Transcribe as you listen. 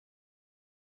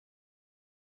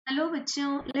Hello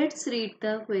बच्चों, let's read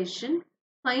the question.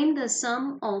 Find the some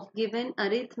of given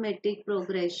arithmetic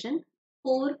progression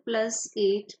 4 plus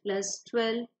 8 plus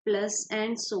 12 plus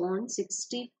and so on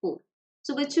 64.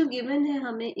 सो बच्चों, given है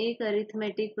हमें एक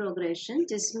arithmetic progression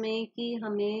जिसमें कि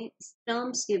हमें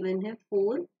टर्म्स गिवन है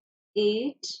 4,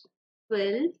 8,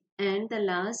 12 and the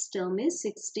last term is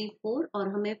 64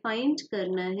 और हमें फाइंड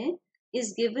करना है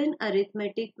इस गिवन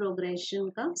अरिथमेटिक प्रोग्रेशन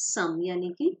का सम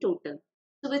यानी कि टोटल.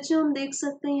 तो बच्चों हम देख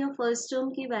सकते हैं यहाँ फर्स्ट टर्म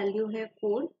की वैल्यू है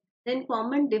 4. देन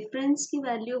कॉमन डिफरेंस की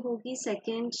वैल्यू होगी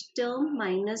second term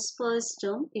minus first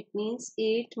term. It means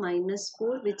 8 minus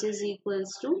 4 which is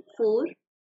equals to 4.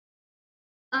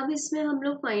 अब इसमें हम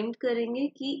लोग फाइंड करेंगे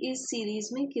कि इस सीरीज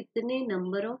में कितने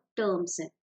नंबर ऑफ टर्म्स हैं.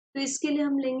 तो इसके लिए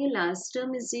हम लेंगे last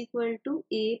term is equal to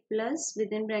a plus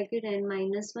with in bracket n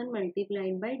minus 1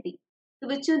 multiplied by d.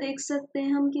 तो बच्चों देख सकते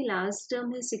हैं हम कि लास्ट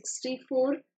टर्म है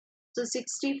 64. तो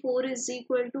 64 is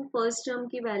equal to first term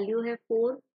की वैल्यू है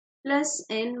 4 plus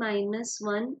n minus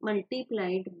 1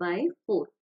 multiplied by 4.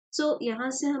 सो यहाँ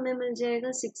से हमें मिल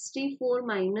जाएगा 64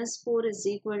 minus 4 is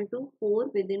equal to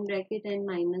 4 with in bracket n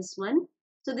minus 1.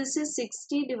 So this is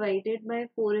 60 divided by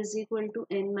 4 is equal to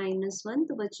n minus 1.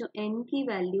 तो बच्चों n की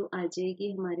value आ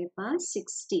जाएगी हमारे पास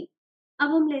 60.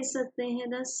 अब हम ले सकते हैं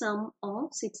द सम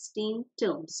ऑफ 16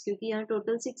 टर्म्स क्योंकि यहाँ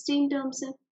टोटल 16 टर्म्स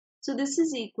है. So this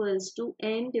is equals to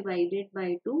n divided by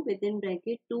 2 within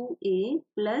bracket 2a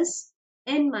plus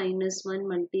n minus 1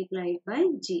 multiplied by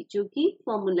g जो कि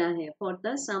फॉर्मूला है for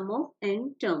the sum of n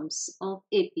terms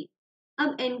of AP.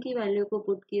 अब n की value को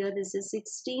put किया. This is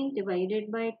 16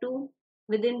 divided by 2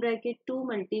 within bracket 2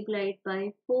 multiplied by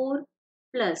 4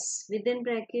 plus within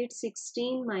bracket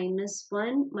 16 minus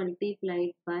 1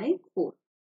 multiplied by 4.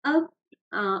 अब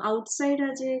outside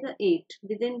आ जाएगा 8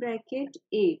 within bracket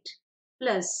 8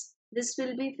 plus this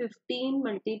will be 15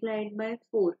 multiplied by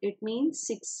 4. It means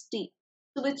 60.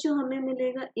 तो बच्चों हमें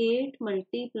मिलेगा 8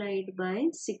 multiplied by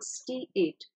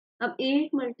 68. अब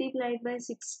 8 multiplied by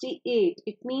 68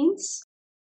 it means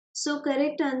so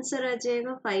correct answer आ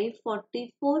जाएगा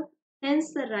 544.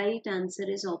 Hence the right answer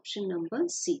is option number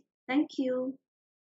C. Thank you.